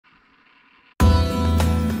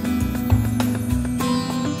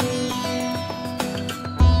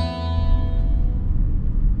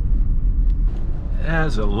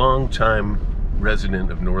As a longtime resident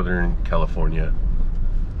of Northern California,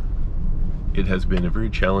 it has been a very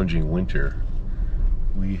challenging winter.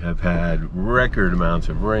 We have had record amounts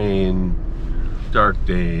of rain, dark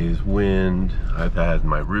days, wind. I've had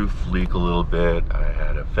my roof leak a little bit. I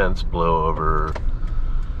had a fence blow over.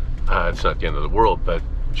 It's not the end of the world, but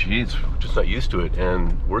geez, just not used to it.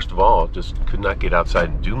 And worst of all, just could not get outside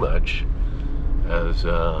and do much, as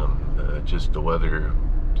just the weather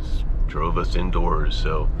just drove us indoors.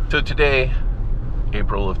 So today,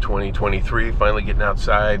 April of 2023, finally getting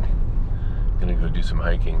outside. Gonna go do some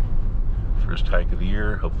hiking. First hike of the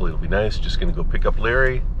year. Hopefully it'll be nice. Just gonna go pick up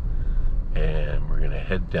Larry, and we're gonna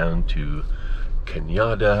head down to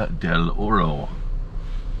Cañada del Oro.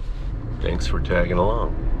 Thanks for tagging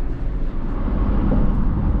along.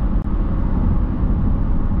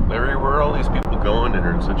 Larry, where are all these people going and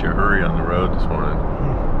are in such a hurry on the road this morning?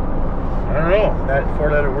 I don't know. That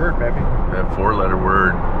four-letter word, maybe. That four-letter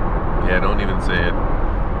word. Yeah, don't even say it.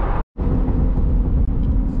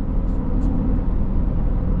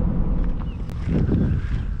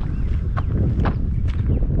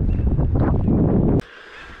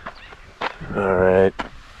 All right.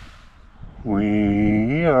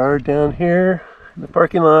 We are down here in the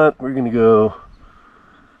parking lot. We're going to go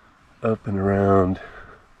up and around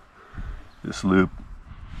this loop,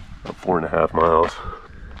 about 4.5 miles.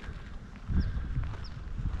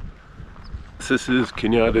 This is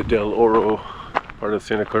Cañada del Oro, part of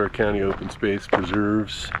Santa Clara County Open Space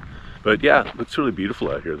Preserves. But yeah, it looks really beautiful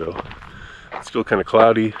out here though. It's still kind of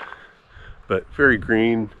cloudy, but very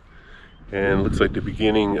green, and looks like the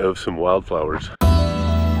beginning of some wildflowers.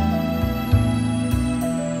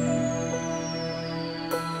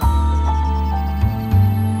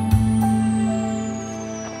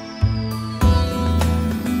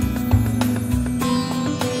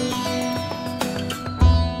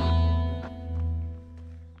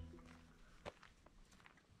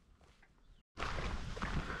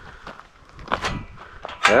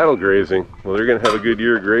 Cattle grazing. Well, they're gonna have a good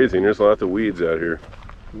year of grazing. There's lots of weeds out here.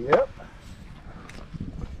 Yep.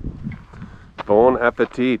 Bon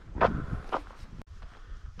appetit.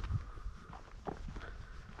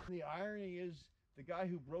 The irony is, the guy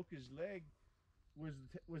who broke his leg was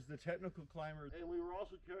the technical climber, and we were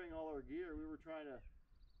also carrying all our gear. We were trying to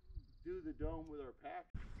do the dome with our pack.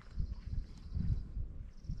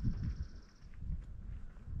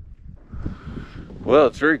 Well,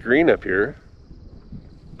 it's very green up here,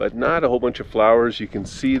 but not a whole bunch of flowers. You can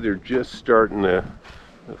see they're just starting to, I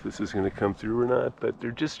don't know if this is going to come through or not, but they're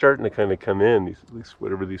just starting to kind of come in, at least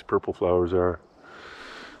whatever these purple flowers are.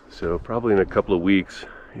 So probably in a couple of weeks.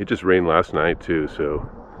 It just rained last night too, so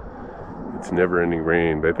it's never-ending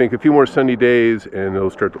rain. But I think a few more sunny days and it'll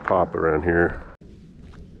start to pop around here.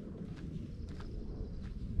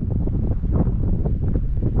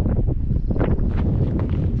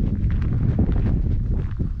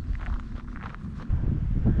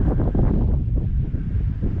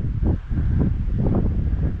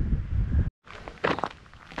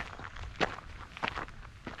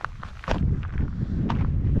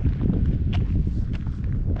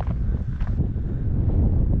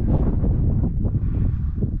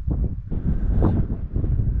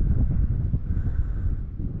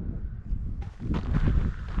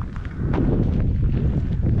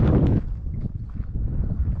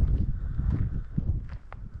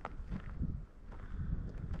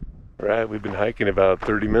 Right, we've been hiking about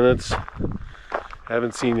 30 minutes.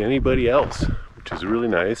 Haven't seen anybody else, which is really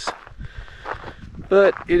nice.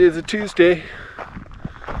 But it is a Tuesday.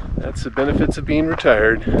 That's the benefits of being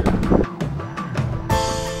retired.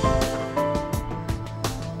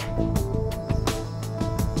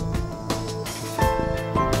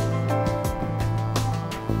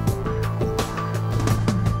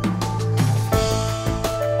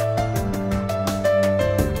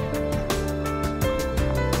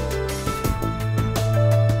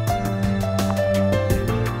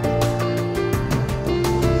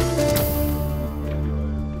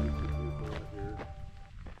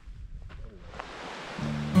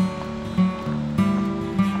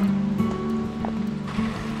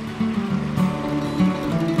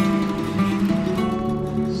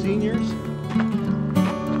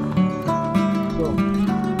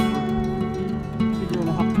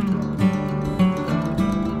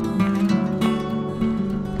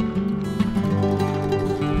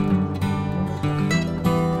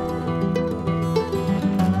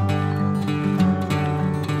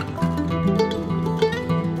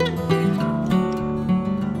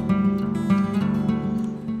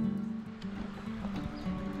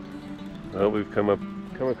 Well, we've come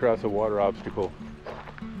across a water obstacle,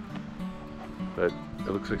 but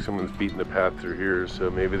It looks like someone's beaten the path through here, so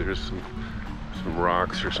maybe there's some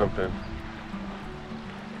rocks or something.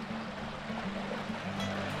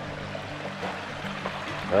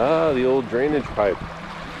 Ah, the old drainage pipe.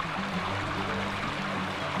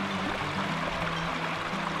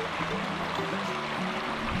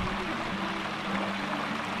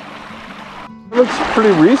 It looks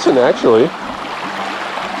pretty recent, actually.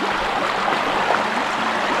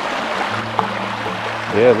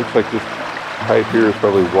 Yeah, it looks like this pipe here is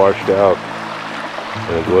probably washed out,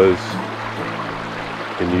 and it was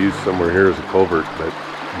in use somewhere here as a culvert, but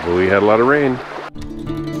we had a lot of rain.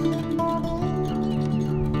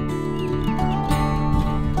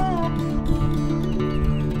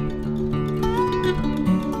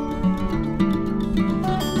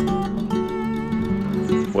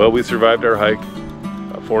 Well, we survived our hike,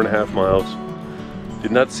 4.5 miles.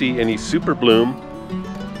 Did not see any super bloom,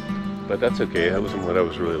 but that's okay. That wasn't what I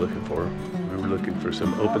was really looking for. We were looking for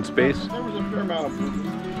some open space. There was a fair amount of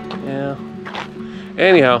movement. Yeah.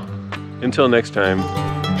 Anyhow, until next time,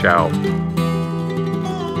 ciao.